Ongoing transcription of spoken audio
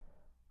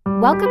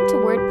Welcome to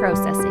Word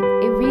Processing,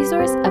 a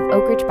resource of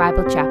Oak Ridge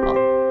Bible Chapel.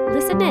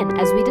 Listen in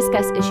as we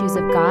discuss issues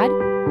of God,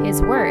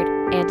 His Word,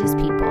 and His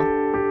people.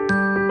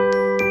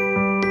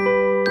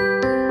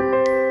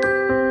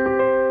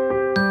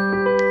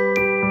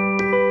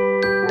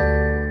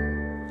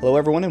 Hello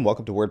everyone and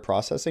welcome to Word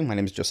Processing. My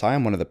name is Josiah.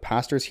 I'm one of the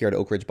pastors here at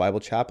Oak Ridge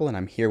Bible Chapel, and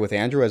I'm here with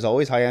Andrew as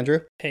always. Hi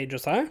Andrew. Hey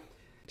Josiah.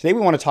 Today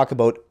we want to talk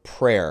about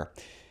prayer.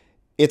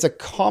 It's a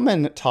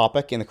common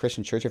topic in the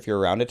Christian church if you're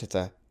around it.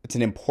 It's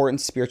an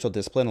important spiritual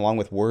discipline along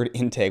with word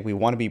intake. We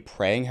want to be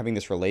praying, having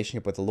this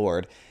relationship with the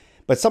Lord.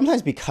 But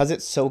sometimes because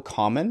it's so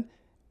common,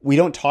 we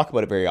don't talk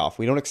about it very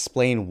often. We don't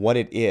explain what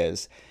it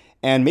is.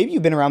 And maybe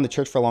you've been around the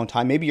church for a long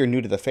time. Maybe you're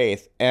new to the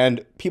faith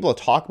and people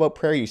talk about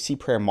prayer. You see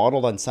prayer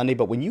modeled on Sunday.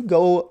 But when you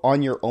go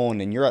on your own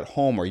and you're at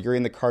home or you're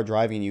in the car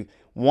driving and you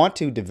want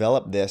to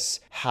develop this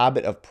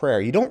habit of prayer,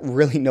 you don't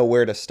really know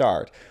where to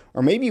start.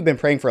 Or maybe you've been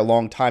praying for a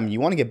long time and you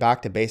want to get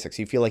back to basics.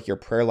 You feel like your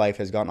prayer life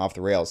has gotten off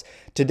the rails.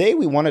 Today,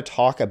 we want to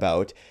talk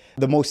about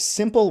the most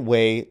simple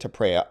way to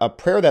pray, a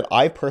prayer that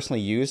I've personally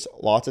used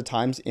lots of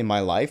times in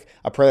my life,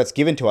 a prayer that's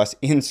given to us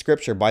in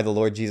Scripture by the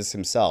Lord Jesus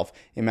himself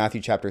in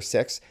Matthew chapter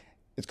 6.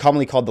 It's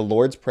commonly called the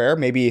Lord's Prayer,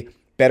 maybe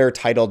better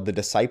titled the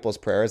Disciples'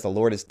 Prayer, as the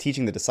Lord is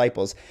teaching the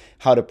disciples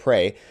how to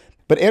pray.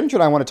 But Andrew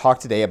and I want to talk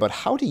today about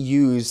how to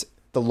use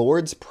the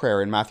Lord's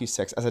Prayer in Matthew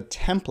 6 as a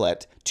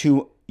template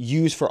to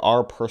use for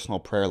our personal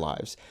prayer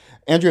lives.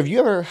 Andrew, have you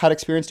ever had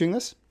experience doing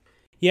this?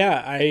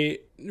 Yeah, I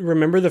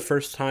remember the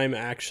first time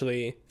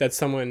actually that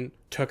someone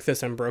took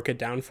this and broke it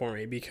down for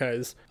me,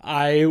 because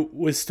I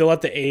was still at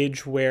the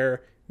age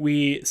where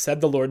we said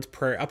the Lord's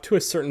Prayer up to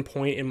a certain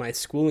point in my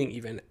schooling,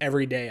 even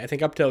every day. I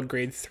think up till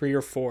grade 3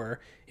 or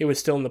 4, it was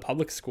still in the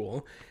public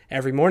school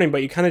every morning,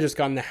 but you kind of just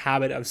got in the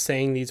habit of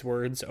saying these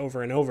words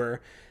over and over.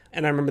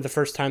 And I remember the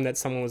first time that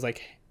someone was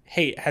like,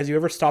 hey, has you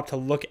ever stopped to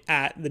look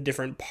at the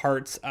different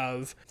parts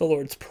of the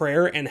Lord's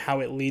Prayer and how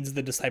it leads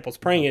the disciples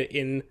praying it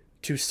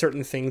into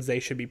certain things they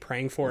should be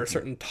praying for, or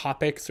certain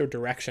topics or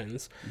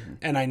directions? Mm-hmm.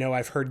 And I know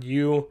I've heard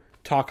you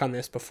talk on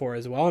this before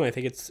as well, and I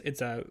think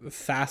it's a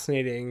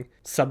fascinating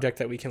subject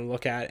that we can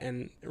look at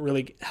and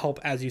really help,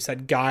 as you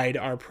said, guide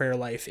our prayer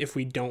life if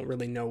we don't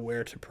really know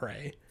where to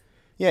pray.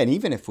 Yeah, and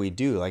even if we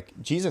do, like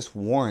Jesus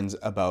warns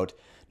about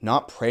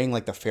not praying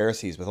like the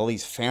Pharisees with all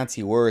these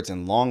fancy words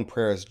and long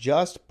prayers.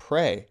 Just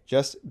pray.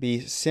 Just be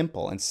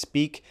simple and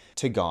speak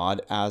to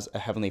God as a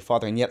heavenly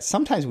Father. And yet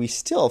sometimes we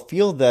still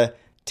feel the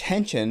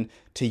tension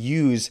to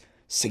use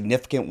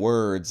significant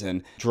words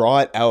and draw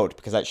it out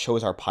because that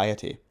shows our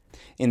piety.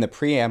 In the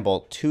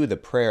preamble to the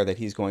prayer that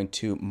he's going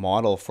to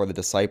model for the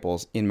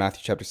disciples in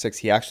Matthew chapter 6,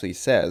 he actually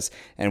says,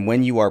 "And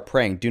when you are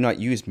praying, do not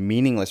use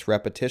meaningless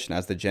repetition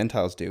as the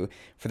Gentiles do,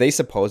 for they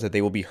suppose that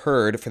they will be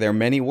heard for their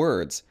many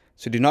words.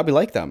 So do not be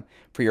like them,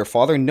 for your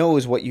Father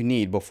knows what you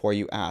need before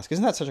you ask."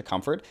 Isn't that such a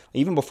comfort?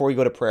 Even before we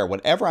go to prayer,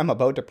 whatever I'm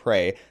about to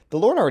pray, the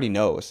Lord already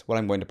knows what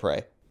I'm going to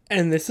pray.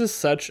 And this is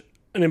such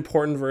an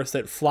important verse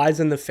that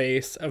flies in the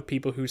face of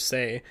people who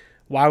say,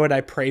 why would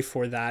I pray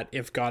for that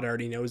if God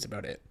already knows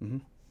about it? Mm-hmm.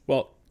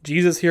 Well,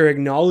 Jesus here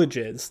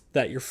acknowledges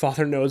that your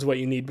Father knows what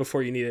you need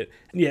before you need it,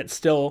 and yet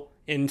still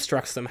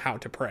instructs them how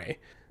to pray.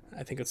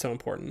 I think it's so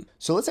important.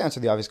 So let's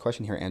answer the obvious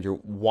question here, Andrew.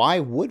 Why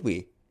would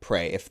we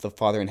pray if the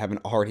Father in heaven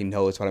already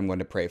knows what I'm going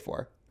to pray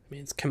for? I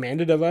mean, it's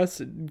commanded of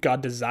us.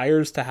 God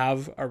desires to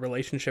have a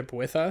relationship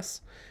with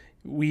us.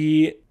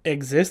 We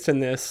exist in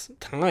this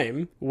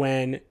time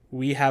when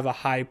we have a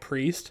high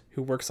priest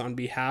who works on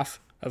behalf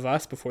of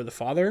us before the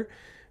Father.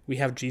 We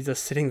have Jesus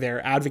sitting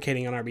there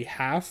advocating on our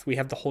behalf. We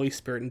have the Holy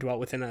Spirit indwelt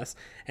within us.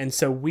 And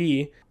so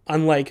we,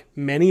 unlike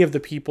many of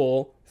the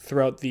people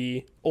throughout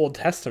the Old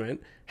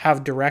Testament,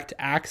 have direct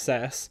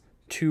access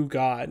to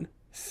God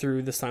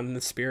through the Son and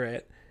the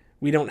Spirit.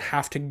 We don't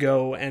have to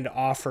go and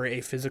offer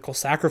a physical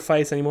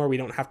sacrifice anymore. We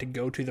don't have to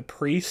go to the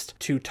priest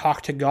to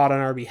talk to God on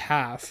our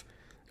behalf.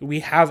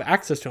 We have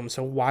access to him,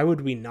 so why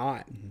would we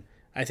not? Mm-hmm.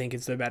 I think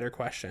it's the better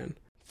question.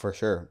 For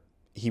sure.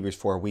 Hebrews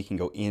 4, we can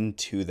go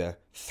into the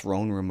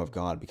throne room of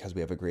God because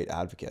we have a great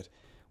advocate.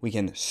 We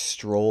can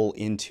stroll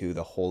into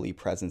the holy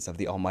presence of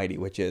the Almighty,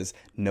 which is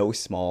no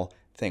small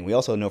thing. We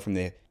also know from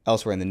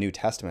elsewhere in the New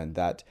Testament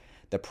that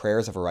the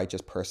prayers of a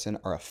righteous person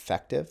are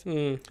effective.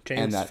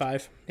 James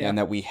 5. Yeah. And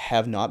that we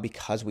have not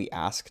because we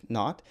ask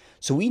not.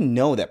 So we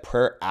know that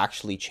prayer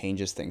actually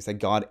changes things, that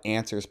God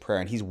answers prayer,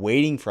 and he's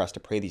waiting for us to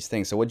pray these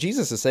things. So what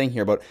Jesus is saying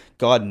here about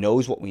God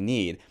knows what we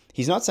need,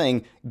 he's not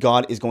saying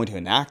God is going to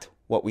enact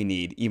what we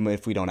need, even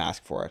if we don't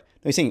ask for it.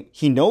 No, he's saying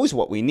he knows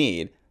what we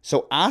need,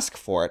 so ask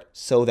for it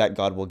so that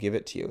God will give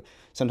it to you.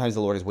 Sometimes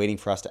the Lord is waiting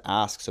for us to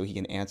ask so he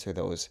can answer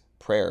those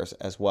prayers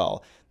as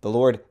well. The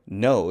Lord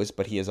knows,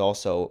 but he is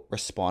also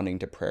responding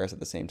to prayers at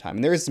the same time.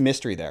 And there is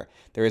mystery there.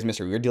 There is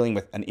mystery. We're dealing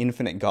with an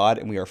infinite God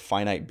and we are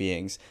finite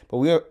beings. But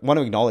we want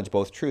to acknowledge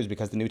both truths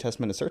because the New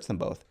Testament asserts them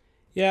both.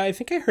 Yeah, I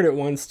think I heard it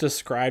once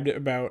described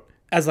about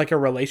as like a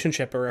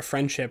relationship or a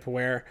friendship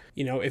where,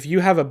 if you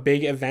have a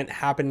big event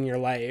happen in your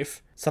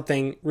life,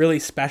 something really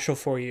special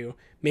for you,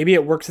 maybe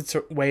it works its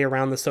way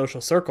around the social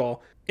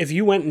circle. If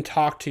you went and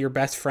talked to your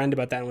best friend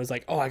about that and was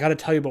like, oh, I got to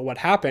tell you about what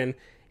happened,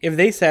 if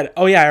they said,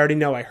 oh yeah, I already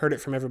know, I heard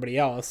it from everybody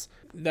else,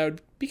 that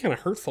would be kind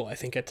of hurtful, I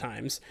think, at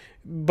times.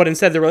 But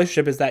instead, the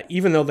relationship is that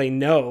even though they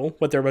know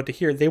what they're about to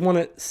hear, they want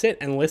to sit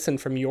and listen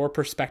from your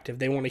perspective.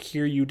 They want to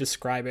hear you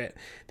describe it.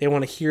 They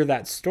want to hear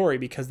that story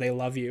because they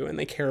love you and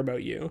they care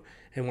about you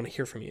and want to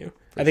hear from you.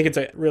 I think it's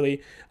a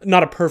really,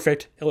 not a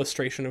perfect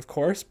illustration, of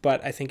course,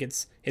 but I think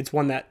it's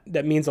one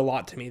that means a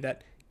lot to me,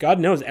 that God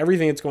knows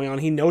everything that's going on.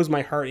 He knows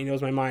my heart. He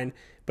knows my mind,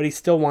 but he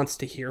still wants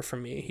to hear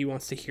from me. He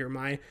wants to hear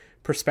my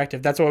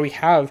perspective. That's why we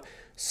have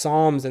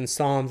Psalms and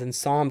Psalms and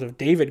Psalms of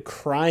David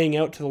crying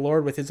out to the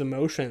Lord with his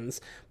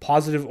emotions,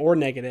 positive or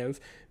negative,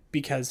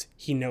 because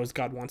he knows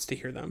God wants to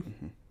hear them.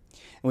 Mm-hmm. And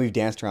we've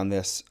danced around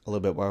this a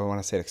little bit, but I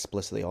want to say it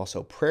explicitly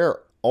also. Prayer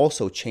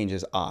also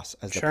changes us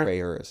as the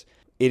prayers.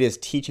 It is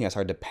teaching us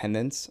our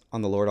dependence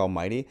on the Lord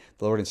Almighty.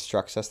 The Lord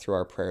instructs us through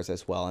our prayers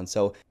as well. And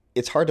so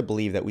it's hard to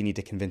believe that we need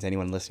to convince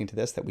anyone listening to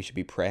this that we should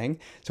be praying.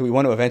 So we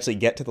want to eventually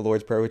get to the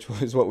Lord's Prayer, which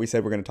was what we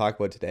said we're going to talk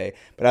about today.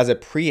 But as a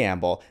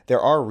preamble, there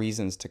are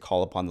reasons to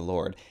call upon the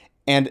Lord.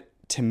 And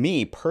to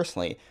me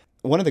personally,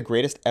 one of the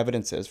greatest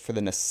evidences for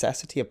the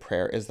necessity of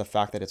prayer is the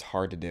fact that it's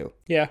hard to do.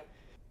 Yeah.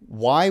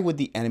 Why would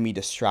the enemy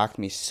distract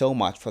me so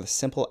much for the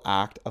simple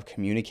act of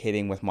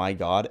communicating with my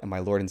God and my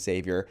Lord and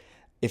Savior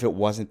if it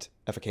wasn't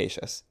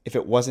efficacious, if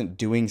it wasn't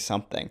doing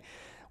something?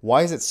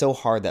 Why is it so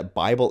hard that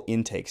Bible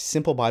intake,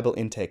 simple Bible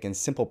intake and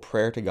simple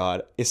prayer to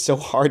God is so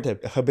hard to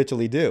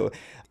habitually do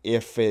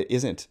if it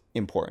isn't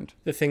important?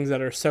 The things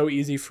that are so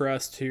easy for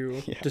us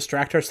to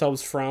distract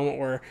ourselves from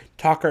or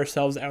talk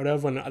ourselves out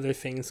of when other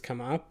things come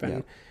up.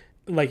 And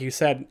like you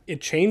said, it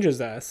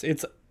changes us.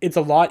 It's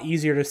a lot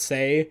easier to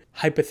say,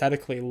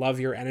 hypothetically, love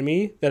your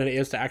enemy than it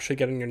is to actually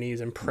get on your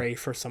knees and pray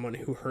for someone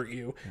who hurt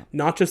you. Yeah.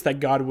 Not just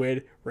that God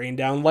would rain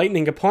down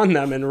lightning upon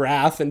them and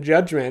wrath and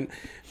judgment,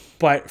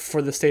 but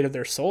for the state of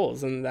their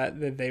souls, and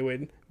that they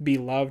would be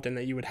loved and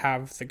that you would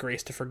have the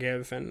grace to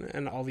forgive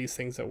and all these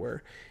things that we're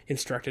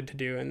instructed to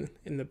do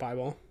in the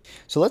Bible.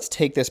 So let's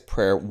take this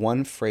prayer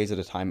one phrase at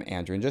a time,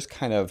 Andrew, and just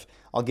kind of,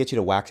 I'll get you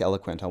to wax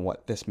eloquent on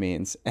what this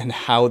means and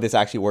how this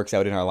actually works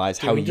out in our lives.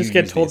 How we just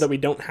get told that we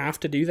don't have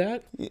to do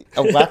that?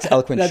 I'll wax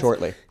eloquent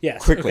shortly.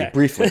 Yes. Quickly,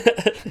 briefly.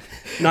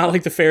 Not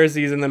like the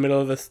Pharisees in the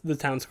middle of the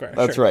town square.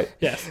 That's right.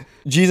 Yes.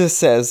 Jesus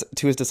says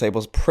to his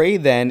disciples, pray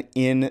then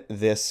in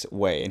this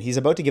way. And he's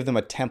about to give them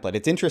a template.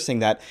 It's interesting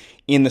that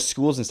in the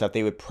schools and stuff,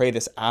 they would pray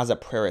this as a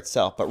prayer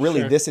itself. But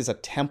really, this is a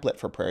template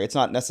for prayer. It's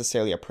not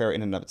necessarily a prayer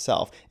in and of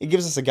itself. It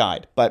gives us a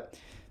guide, but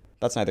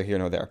that's neither here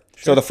nor there.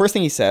 So the first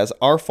thing he says,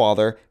 our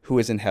Father who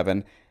is in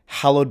heaven,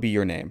 hallowed be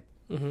your name.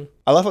 Mm-hmm.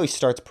 I love how he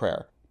starts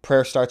prayer.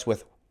 Prayer starts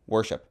with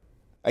worship,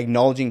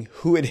 acknowledging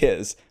who it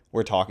is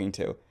we're talking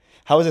to.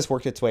 How has this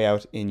worked its way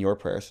out in your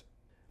prayers?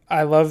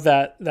 I love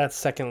that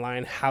second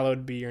line,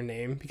 hallowed be your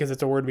name, because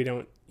it's a word we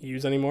don't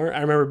use anymore. I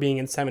remember being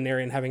in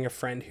seminary and having a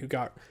friend who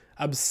got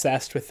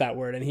obsessed with that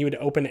word, and he would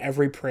open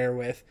every prayer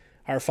with,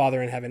 our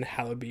Father in heaven,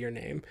 hallowed be your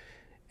name.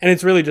 And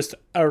it's really just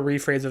a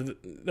rephrase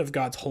of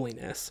God's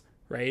holiness,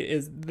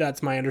 right?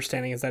 That's my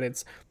understanding, is that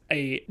it's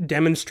a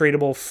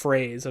demonstrable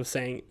phrase of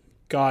saying,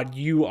 God,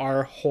 you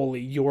are holy.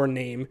 Your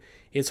name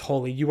is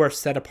holy. You are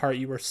set apart.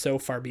 You are so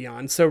far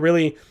beyond. So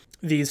really,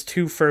 these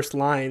two first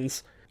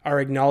lines are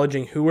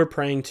acknowledging who we're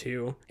praying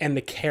to and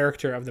the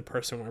character of the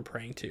person we're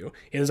praying to.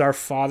 It is our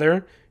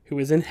Father who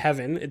is in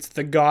heaven. It's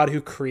the God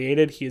who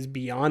created. He is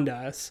beyond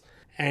us.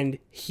 And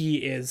he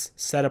is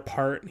set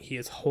apart. He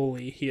is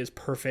holy. He is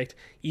perfect.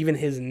 Even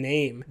his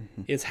name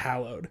is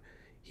hallowed.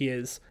 He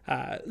is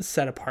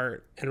set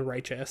apart and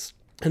righteous.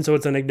 And so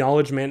it's an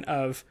acknowledgement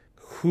of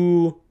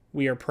who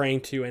we are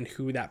praying to and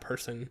who that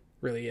person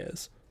really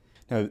is.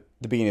 Now, at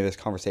the beginning of this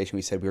conversation,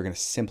 we said we were going to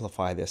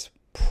simplify this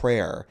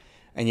prayer,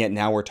 and yet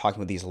now we're talking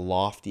about these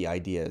lofty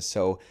ideas.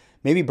 So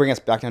maybe bring us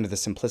back down to the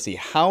simplicity.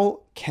 How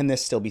can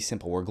this still be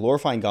simple? We're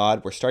glorifying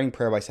God. We're starting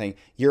prayer by saying,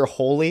 you're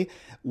holy.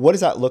 What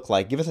does that look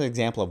like? Give us an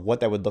example of what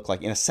that would look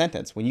like in a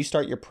sentence. When you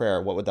start your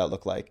prayer, what would that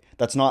look like?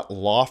 That's not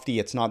lofty.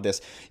 It's not this,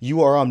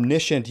 you are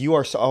omniscient. You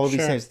are all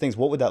these kinds of things.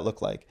 What would that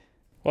look like?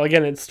 Well,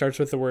 again, it starts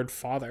with the word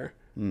Father.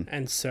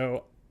 And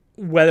so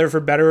whether for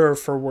better or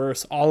for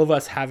worse, all of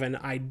us have an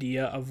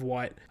idea of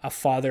what a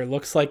father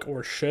looks like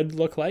or should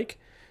look like.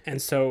 And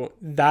so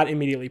that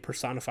immediately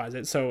personifies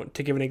it. So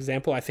to give an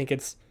example, I think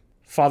it's,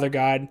 Father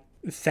God,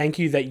 thank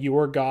you that you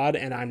are God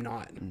and I'm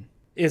not,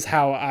 is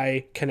how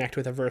I connect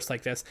with a verse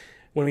like this.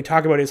 When we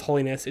talk about his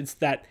holiness, it's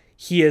that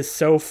he is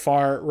so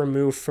far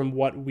removed from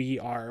what we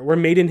are. We're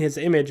made in his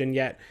image, and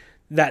yet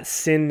that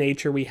sin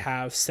nature we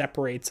have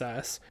separates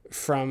us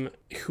from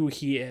who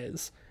he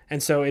is.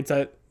 And so it's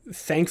a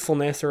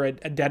thankfulness or a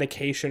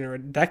dedication or a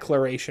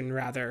declaration,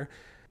 rather,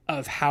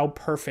 of how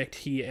perfect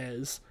he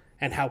is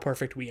and how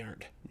perfect we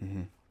aren't.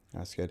 Mm-hmm.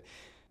 That's good.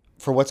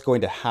 For what's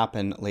going to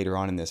happen later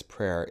on in this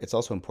prayer, it's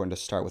also important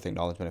to start with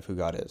acknowledgement of who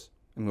God is.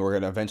 I mean, we're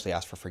going to eventually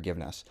ask for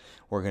forgiveness.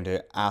 We're going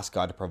to ask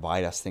God to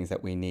provide us things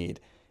that we need.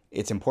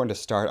 It's important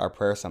to start our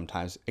prayer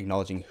sometimes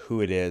acknowledging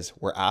who it is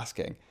we're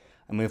asking.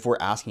 I mean, if we're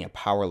asking a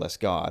powerless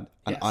God,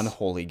 an Yes.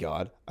 unholy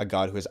God, a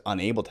God who is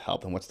unable to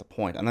help, then what's the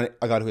point?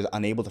 A God who is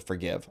unable to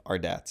forgive our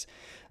debts,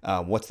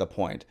 what's the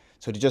point?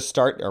 So to just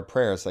start our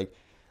prayers like,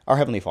 our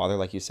Heavenly Father,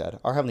 like you said,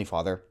 our Heavenly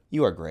Father,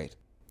 you are great.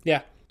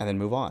 Yeah. And then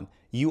move on.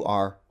 You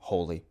are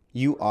holy.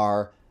 You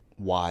are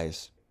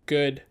wise.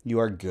 Good. You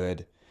are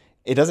good.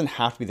 It doesn't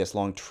have to be this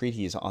long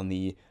treatise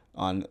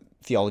on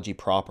theology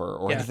proper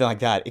or anything like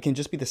that. It can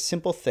just be the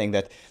simple thing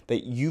that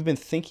you've been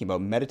thinking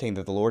about, meditating,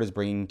 that the Lord is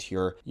bringing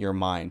to your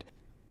mind.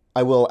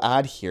 I will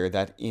add here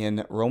that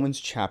in Romans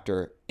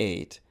chapter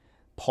 8,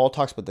 Paul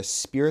talks about the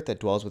Spirit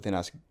that dwells within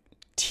us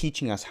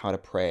teaching us how to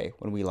pray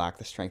when we lack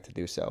the strength to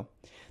do so.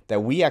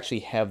 That we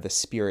actually have the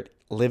Spirit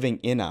living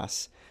in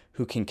us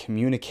who can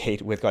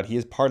communicate with God. He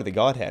is part of the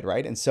Godhead,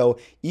 right? And so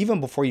even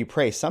before you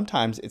pray,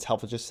 sometimes it's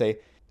helpful to just say,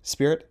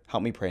 Spirit,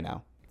 help me pray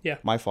now. Yeah.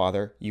 My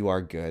Father, you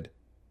are good.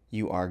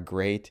 You are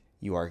great.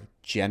 You are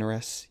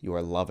generous. You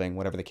are loving,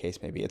 whatever the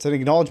case may be. It's an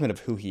acknowledgement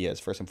of who he is,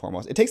 first and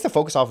foremost. It takes the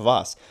focus off of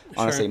us,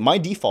 honestly. Sure. My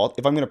default,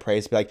 if I'm going to pray,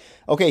 is to be like,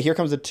 okay, here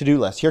comes the to-do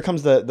list. Here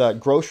comes the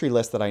grocery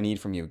list that I need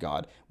from you,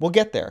 God. We'll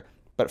get there.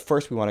 But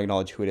first, we want to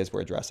acknowledge who it is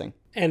we're addressing.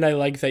 And I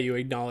like that you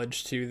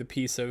acknowledge too the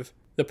piece of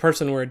the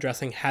person we're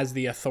addressing has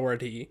the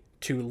authority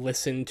to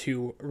listen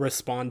to,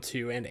 respond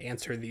to, and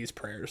answer these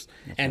prayers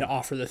and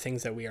offer the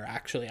things that we are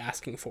actually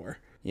asking for.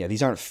 Yeah,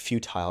 these aren't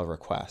futile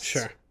requests.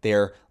 Sure.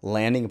 They're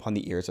landing upon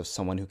the ears of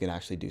someone who can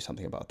actually do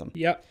something about them.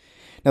 Yep.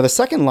 Now, the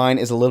second line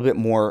is a little bit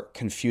more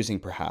confusing,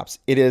 perhaps.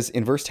 It is,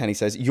 in verse 10, he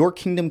says, your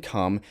kingdom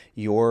come,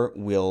 your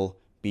will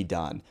be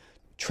done.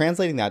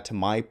 Translating that to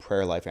my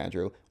prayer life,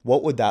 Andrew,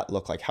 what would that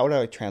look like? How would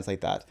I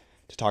translate that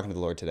to talking to the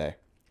Lord today?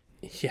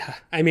 Yeah.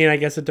 I mean, I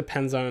guess it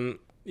depends on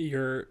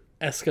your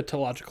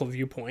eschatological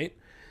viewpoint.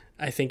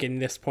 I think in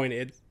this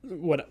point,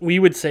 what we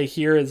would say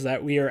here is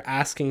that we are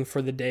asking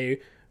for the day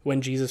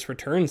when Jesus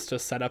returns to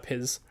set up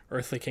his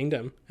earthly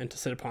kingdom and to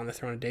sit upon the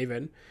throne of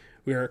David.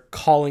 We are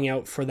calling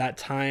out for that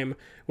time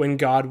when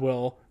God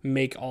will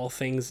make all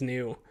things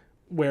new,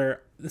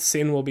 where the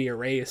sin will be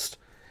erased.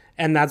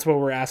 And that's what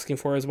we're asking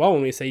for as well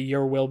when we say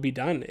your will be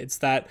done. It's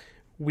that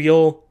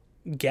we'll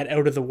get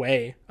out of the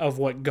way of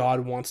what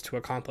God wants to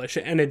accomplish.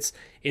 And it's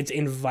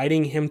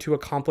inviting him to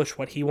accomplish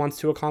what he wants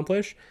to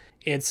accomplish.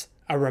 It's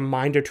a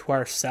reminder to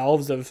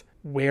ourselves of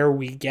where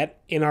we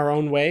get in our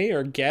own way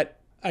or get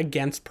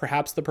against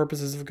perhaps the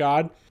purposes of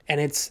God. And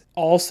it's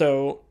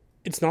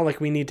not like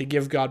we need to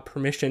give God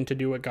permission to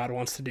do what God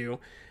wants to do,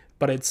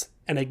 but it's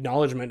an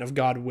acknowledgement of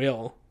God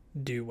will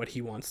do what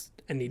he wants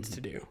and needs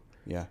to do.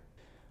 Yeah.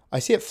 I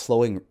see it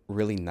flowing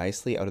really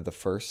nicely out of the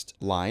first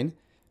line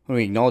when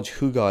we acknowledge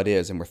who God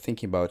is and we're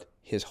thinking about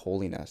his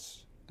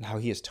holiness and how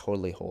he is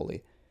totally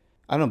holy.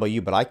 I don't know about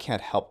you, but I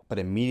can't help but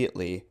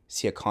immediately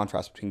see a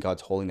contrast between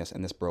God's holiness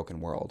and this broken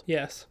world.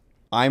 Yes.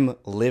 I'm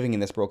living in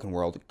this broken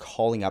world,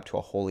 calling up to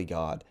a holy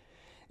God.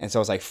 And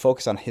so as I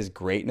focus on his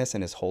greatness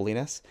and his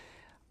holiness,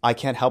 I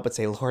can't help but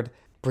say, Lord,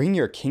 bring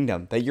your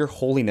kingdom, that your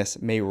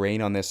holiness may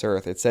reign on this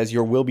earth. It says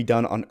your will be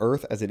done on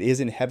earth as it is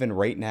in heaven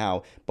right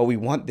now, but we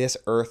want this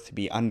earth to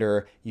be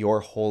under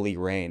your holy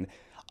reign.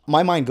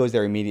 My mind goes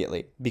there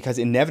immediately because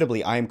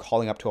inevitably I am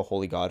calling up to a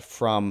holy God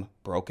from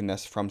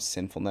brokenness, from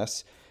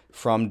sinfulness,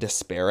 from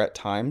despair at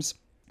times,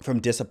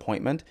 from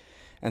disappointment.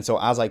 And so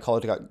as I call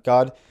it to God,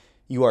 God,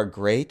 you are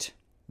great.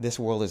 This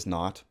world is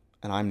not,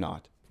 and I'm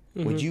not.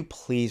 Mm-hmm. Would you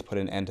please put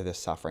an end to this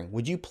suffering?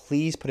 Would you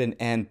please put an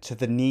end to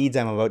the needs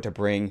I'm about to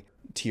bring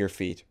to your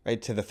feet, right?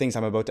 To the things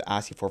I'm about to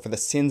ask you for the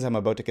sins I'm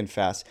about to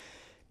confess.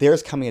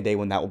 There's coming a day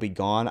when that will be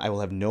gone. I will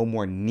have no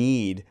more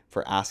need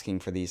for asking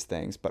for these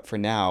things. But for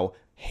now,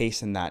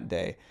 hasten that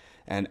day.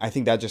 And I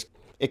think that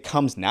it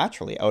comes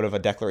naturally out of a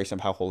declaration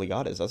of how holy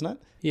God is, doesn't it?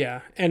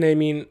 Yeah. And I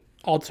mean,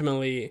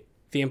 ultimately,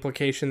 the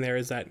implication there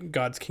is that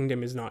God's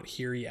kingdom is not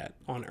here yet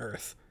on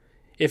earth.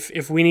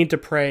 If we need to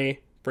pray,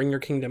 bring your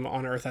kingdom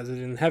on earth as it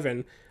is in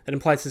heaven, that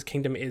implies his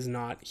kingdom is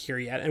not here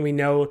yet. And we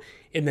know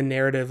in the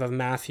narrative of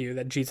Matthew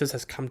that Jesus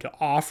has come to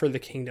offer the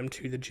kingdom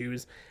to the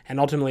Jews, and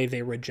ultimately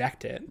they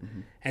reject it.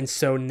 Mm-hmm. And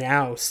so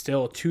now,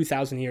 still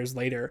 2,000 years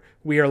later,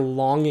 we are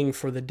longing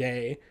for the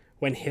day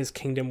when his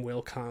kingdom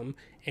will come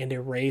and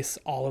erase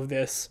all of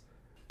this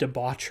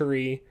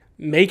debauchery,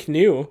 make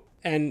new,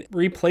 and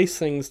replace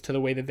things to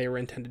the way that they were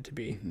intended to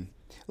be. Mm-hmm.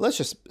 Let's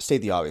just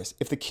state the obvious.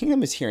 If the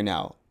kingdom is here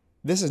now,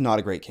 this is not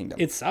a great kingdom.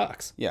 It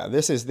sucks. Yeah,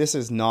 this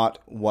is not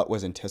what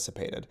was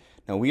anticipated.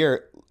 Now we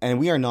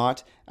are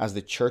not, as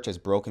the church, as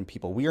broken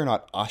people, we are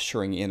not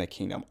ushering in a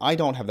kingdom. I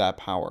don't have that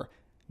power.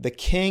 The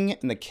king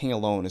and the king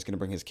alone is going to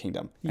bring his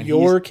kingdom. And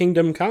your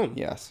kingdom come.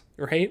 Yes.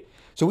 Right?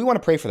 So we want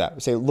to pray for that. We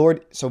say,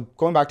 Lord, so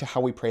going back to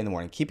how we pray in the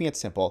morning, keeping it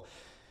simple.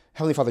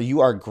 Heavenly Father, you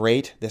are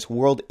great. This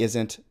world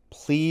isn't.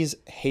 Please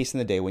hasten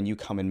the day when you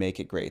come and make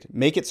it great.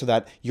 Make it so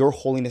that your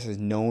holiness is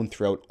known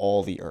throughout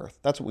all the earth.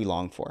 That's what we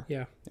long for.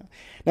 Yeah.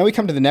 Now we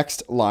come to the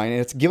next line,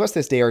 and it's give us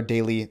this day our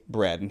daily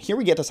bread. And here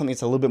we get to something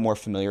that's a little bit more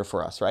familiar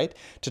for us, right?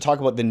 To talk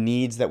about the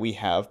needs that we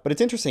have. But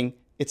it's interesting.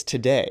 It's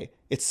today.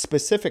 It's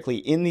specifically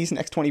in these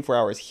next 24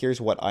 hours. Here's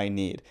what I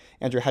need.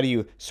 Andrew, how do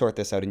you sort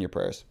this out in your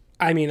prayers?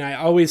 I mean, I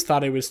always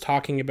thought I was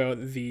talking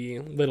about the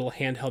little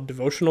handheld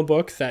devotional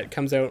book that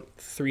comes out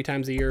 3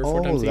 times a year,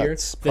 4 times a year.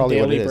 That's The probably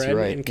what Daily it is. Bread You're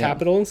right. in Yeah.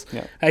 capitals.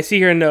 Yeah. I see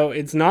here, no,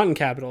 it's not in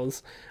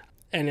capitals.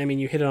 And I mean,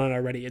 you hit on it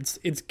already. It's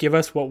give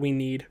us what we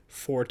need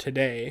for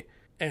today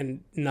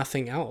and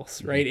nothing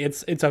else, right?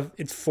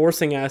 It's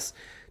forcing us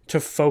to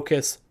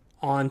focus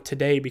on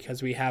today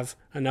because we have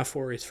enough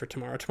worries for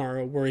tomorrow.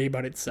 Tomorrow will worry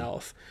about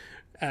itself,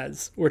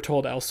 as we're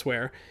told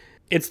elsewhere.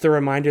 It's the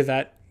reminder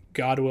that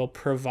God will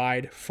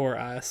provide for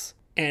us,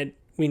 and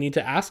we need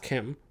to ask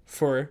him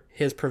for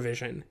his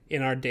provision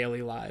in our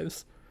daily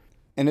lives.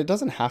 And it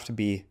doesn't have to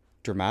be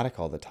dramatic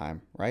all the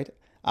time, right?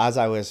 As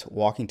I was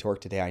walking to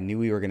work today, I knew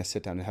we were going to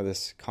sit down and have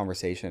this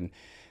conversation.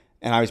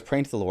 And I was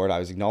praying to the Lord. I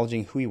was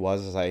acknowledging who he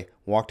was as I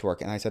walked to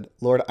work. And I said,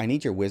 Lord, I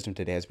need your wisdom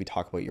today as we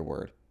talk about your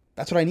word.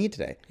 That's what I need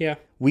today. Yeah.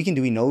 We can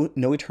do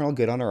no eternal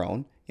good on our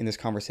own in this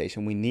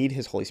conversation. We need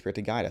his Holy Spirit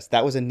to guide us.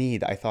 That was a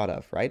need I thought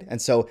of, right?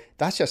 And so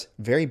that's just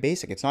very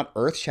basic. It's not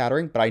earth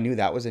shattering, but I knew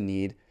that was a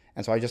need.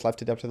 And so I just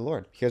left it up to the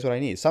Lord. Here's what I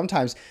need.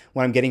 Sometimes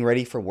when I'm getting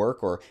ready for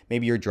work, or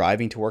maybe you're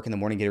driving to work in the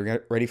morning, getting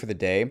ready for the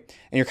day, and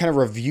you're kind of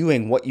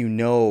reviewing what you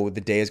know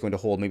the day is going to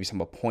hold, maybe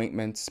some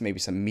appointments, maybe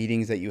some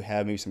meetings that you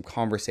have, maybe some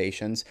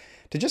conversations,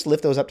 to just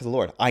lift those up to the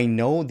Lord. I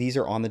know these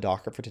are on the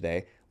docket for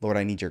today. Lord,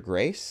 I need your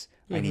grace.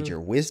 I need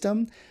your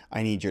wisdom.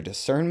 I need your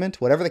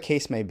discernment, whatever the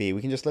case may be.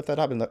 We can just lift that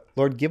up and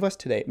Lord, give us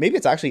today. Maybe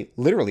it's actually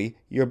literally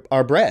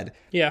our bread.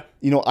 Yeah.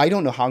 I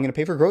don't know how I'm going to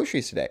pay for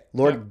groceries today.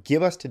 Lord,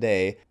 give us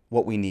today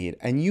what we need.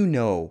 And you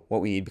know what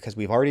we need because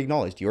we've already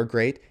acknowledged you're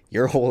great,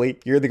 you're holy,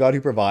 you're the God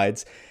who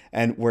provides,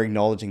 and we're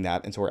acknowledging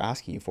that. And so we're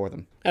asking you for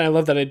them. And I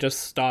love that it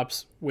just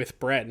stops with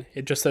bread.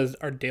 It just says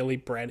our daily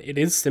bread. It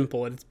is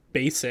simple. It's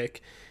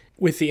basic,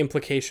 with the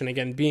implication,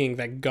 again, being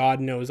that God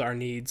knows our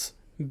needs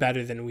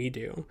better than we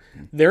do.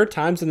 There are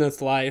times in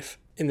this life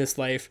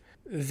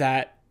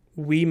that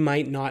we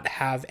might not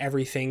have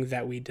everything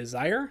that we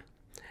desire.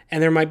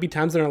 And there might be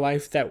times in our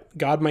life that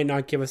God might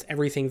not give us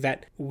everything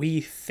that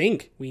we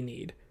think we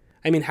need.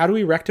 I mean, how do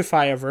we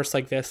rectify a verse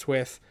like this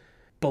with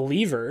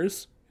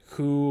believers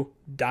who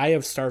die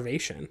of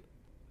starvation?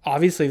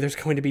 Obviously, there's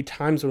going to be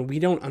times when we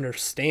don't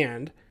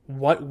understand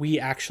what we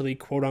actually,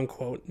 quote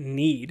unquote,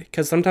 need.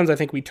 Because sometimes I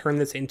think we turn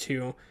this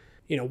into,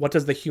 what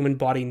does the human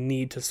body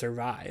need to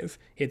survive?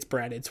 It's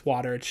bread, it's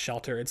water, it's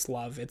shelter, it's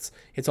love, it's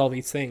all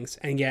these things.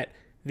 And yet,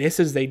 this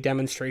is a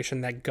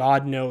demonstration that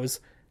God knows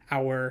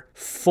our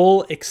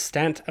full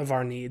extent of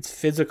our needs,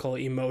 physical,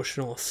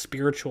 emotional,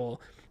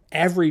 spiritual,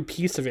 every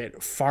piece of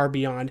it, far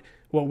beyond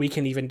what we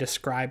can even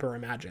describe or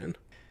imagine.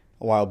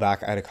 A while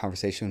back, I had a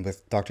conversation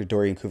with Dr.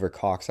 Dorian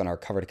Coover-Cox on our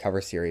Cover to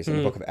Cover series in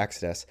the book of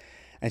Exodus.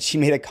 And she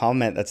made a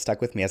comment that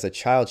stuck with me. As a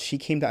child, she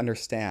came to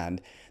understand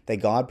that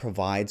God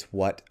provides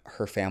what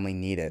her family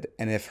needed.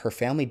 And if her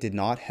family did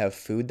not have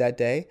food that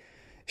day,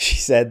 she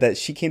said that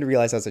she came to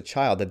realize as a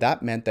child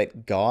that meant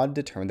that God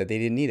determined that they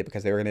didn't need it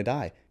because they were going to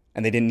die.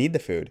 And they didn't need the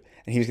food.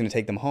 And he was going to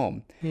take them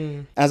home.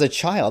 As a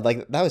child,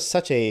 that was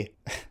such a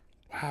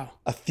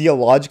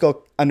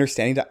theological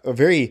understanding, a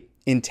very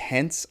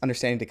intense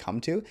understanding to come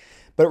to.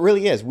 But it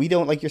really is. We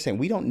don't, like you're saying,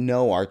 we don't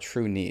know our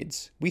true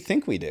needs. We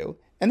think we do.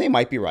 And they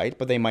might be right,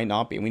 but they might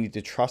not be. We need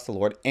to trust the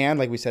Lord. And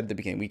like we said at the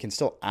beginning, we can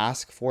still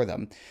ask for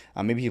them.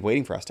 Maybe he's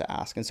waiting for us to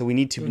ask. And so we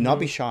need to not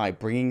be shy,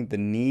 bringing the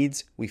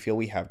needs we feel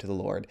we have to the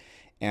Lord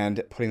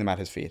and putting them at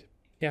his feet.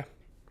 Yeah.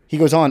 He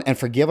goes on, and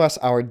forgive us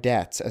our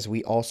debts as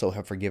we also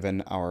have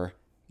forgiven our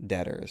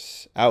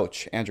debtors.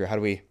 Ouch. Andrew, how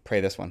do we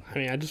pray this one? I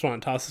mean, I just want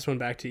to toss this one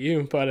back to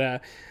you.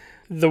 But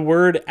the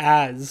word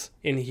as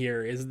in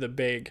here is the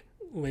big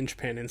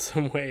linchpin in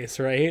some ways,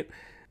 right?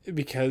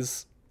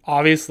 Because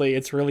obviously,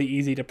 it's really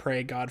easy to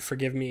pray, God,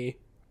 forgive me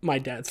my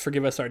debts,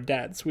 forgive us our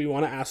debts. We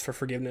want to ask for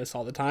forgiveness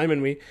all the time,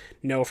 and we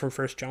know from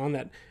 1 John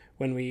that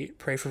when we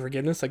pray for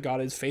forgiveness, that God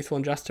is faithful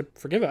and just to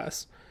forgive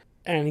us.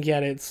 And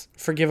yet it's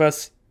forgive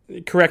us,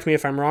 correct me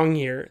if I'm wrong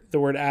here, the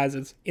word as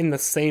is in the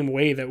same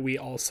way that we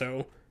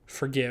also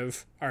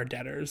forgive our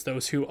debtors,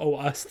 those who owe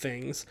us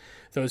things,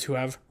 those who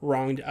have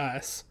wronged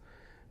us.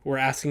 We're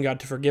asking God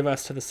to forgive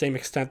us to the same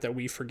extent that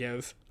we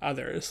forgive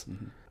others.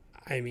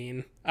 I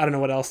mean, I don't know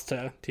what else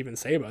to even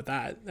say about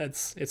that.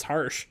 It's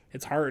harsh.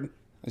 It's hard.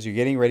 As you're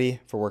getting ready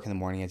for work in the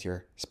morning, as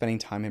you're spending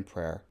time in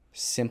prayer,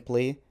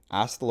 simply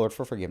ask the Lord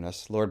for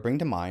forgiveness. Lord, bring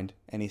to mind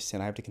any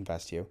sin I have to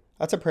confess to you.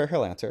 That's a prayer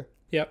he'll answer.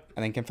 Yep.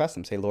 And then confess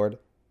them. Say, Lord,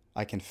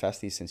 I confess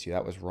these sins to you.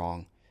 That was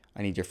wrong.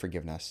 I need your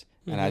forgiveness.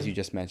 And as you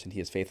just mentioned, he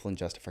is faithful and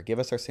just to forgive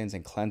us our sins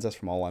and cleanse us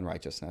from all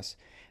unrighteousness.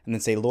 And then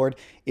say, Lord,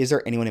 is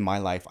there anyone in my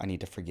life I need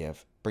to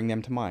forgive? Bring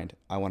them to mind.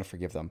 I want to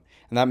forgive them.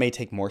 And that may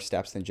take more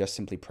steps than just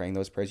simply praying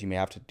those prayers. You may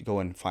have to go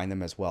and find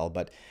them as well.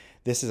 But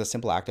this is a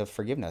simple act of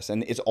forgiveness.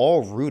 And it's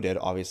all rooted,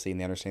 obviously, in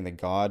the understanding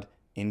that God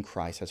in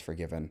Christ has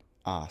forgiven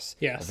us.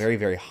 Yes. A very,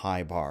 very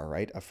high bar,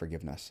 right, of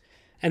forgiveness.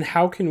 And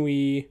how can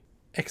we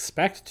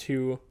expect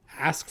to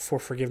ask for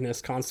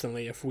forgiveness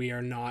constantly if we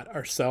are not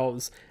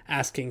ourselves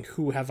asking,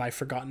 who have I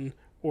forgotten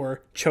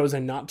or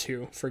chosen not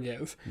to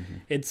forgive?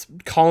 It's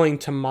calling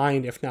to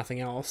mind, if nothing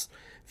else,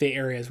 the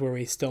areas where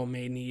we still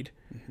may need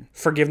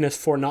forgiveness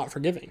for not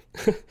forgiving.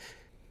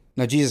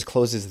 Now, Jesus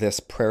closes this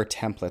prayer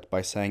template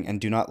by saying, "And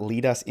do not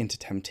lead us into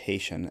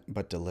temptation,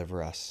 but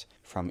deliver us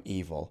from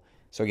evil."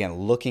 So again,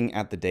 looking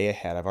at the day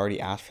ahead, I've already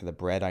asked for the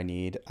bread I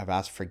need. I've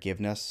asked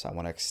forgiveness. I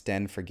want to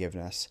extend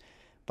forgiveness.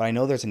 But I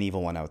know there's an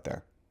evil one out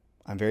there.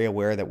 I'm very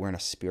aware that we're in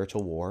a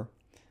spiritual war.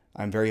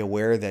 I'm very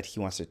aware that he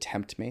wants to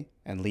tempt me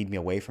and lead me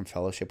away from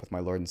fellowship with my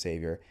Lord and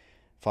Savior.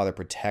 Father,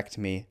 protect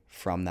me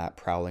from that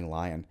prowling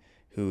lion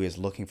who is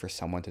looking for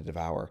someone to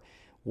devour.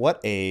 What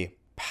a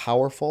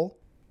powerful,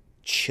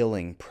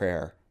 chilling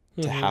prayer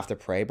to have to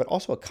pray, but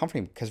also a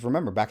comforting, because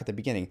remember back at the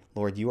beginning,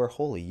 Lord, you are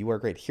holy, you are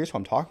great. Here's who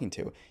I'm talking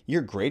to.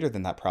 You're greater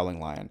than that prowling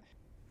lion.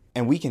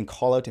 And we can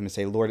call out to him and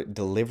say, Lord,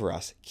 deliver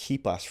us,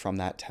 keep us from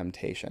that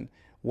temptation.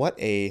 What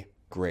a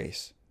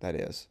grace that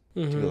is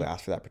to really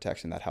ask for that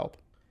protection, that help.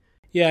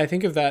 Yeah, I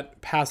think of that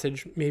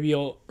passage, maybe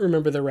you'll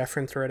remember the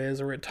reference where it is,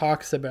 where it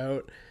talks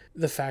about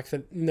the fact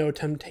that no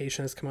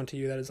temptation has come unto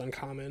you that is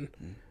uncommon,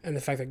 and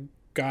the fact that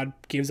God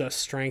gives us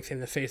strength in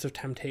the face of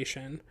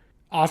temptation.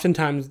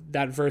 Oftentimes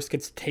that verse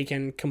gets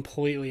taken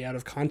completely out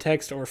of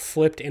context or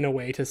flipped in a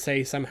way to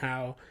say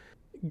somehow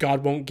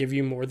God won't give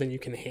you more than you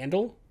can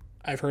handle.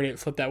 I've heard it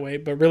flipped that way,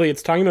 but really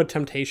it's talking about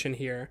temptation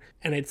here,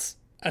 and it's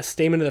a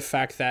statement of the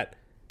fact that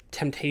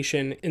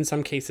temptation in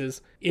some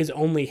cases is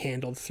only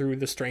handled through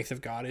the strength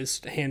of God,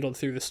 is handled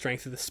through the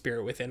strength of the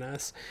Spirit within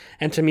us.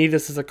 And to me,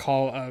 this is a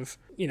call of,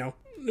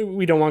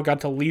 we don't want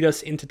God to lead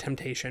us into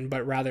temptation,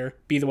 but rather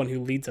be the one who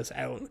leads us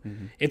out.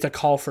 It's a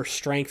call for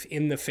strength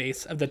in the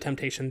face of the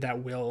temptation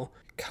that will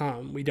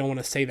come. We don't want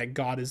to say that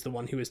God is the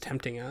one who is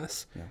tempting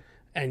us. Yeah.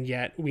 And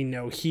yet we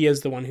know he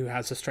is the one who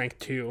has the strength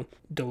to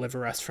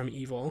deliver us from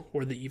evil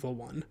or the evil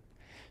one.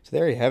 So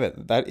there you have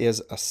it. That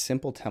is a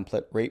simple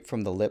template right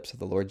from the lips of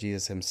the Lord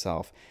Jesus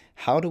himself.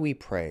 How do we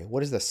pray? What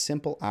does the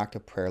simple act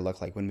of prayer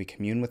look like when we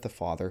commune with the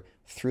Father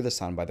through the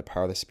Son by the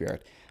power of the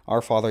Spirit?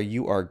 Our Father,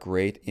 you are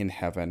great in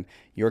heaven.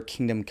 Your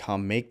kingdom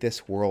come. Make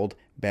this world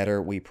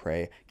better, we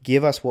pray.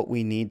 Give us what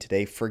we need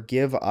today.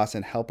 Forgive us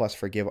and help us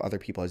forgive other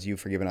people as you've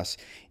forgiven us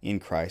in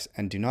Christ.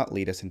 And do not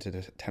lead us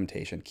into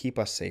temptation. Keep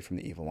us safe from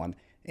the evil one.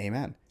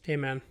 Amen.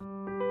 Amen.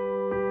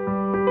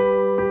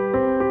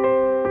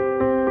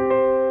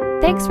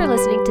 Thanks for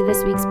listening to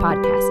this week's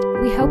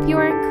podcast. We hope you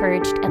are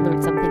encouraged and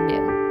learned something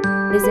new.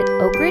 Visit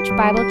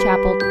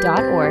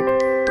oakridgebiblechapel.org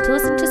to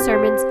listen to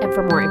sermons and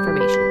for more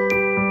information.